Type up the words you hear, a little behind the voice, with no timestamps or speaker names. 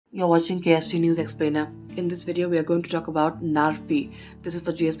You're watching KSG News Explainer. In this video, we are going to talk about NARFI. This is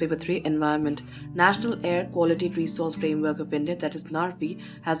for GS Paper 3 Environment. National Air Quality Resource Framework of India, that is NARFI,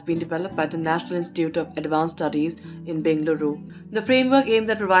 has been developed by the National Institute of Advanced Studies in Bengaluru. The framework aims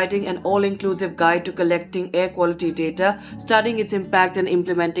at providing an all-inclusive guide to collecting air quality data, studying its impact, and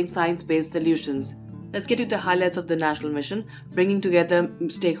implementing science-based solutions. Let's get to the highlights of the national mission, bringing together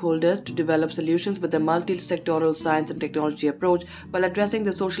stakeholders to develop solutions with a multi-sectoral science and technology approach while addressing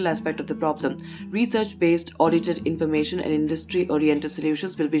the social aspect of the problem. Research-based, audited information and industry-oriented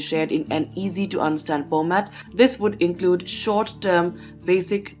solutions will be shared in an easy-to-understand format. This would include short-term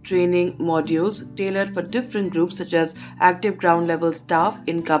basic training modules tailored for different groups such as active ground-level staff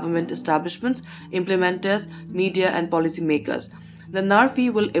in government establishments, implementers, media and policymakers. The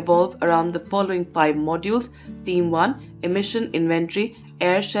NARFI will evolve around the following 5 modules. Theme 1, Emission Inventory,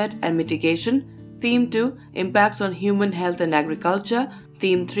 Airshed and Mitigation. Theme 2, Impacts on Human Health and Agriculture.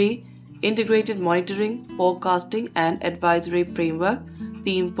 Theme 3, Integrated Monitoring, Forecasting and Advisory Framework.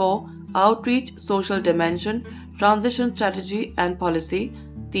 Theme 4, Outreach, Social Dimension, Transition Strategy and Policy.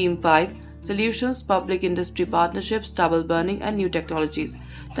 Theme 5, Solutions, Public Industry Partnerships, Stubble Burning and New Technologies.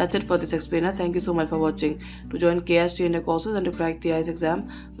 That's it for this explainer. Thank you so much for watching. To join KSG India courses and to crack the NIAS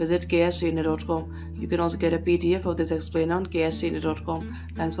exam, visit ksgindia.com. You can also get a PDF of this explainer on ksgindia.com.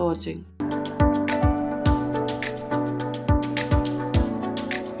 Thanks for watching.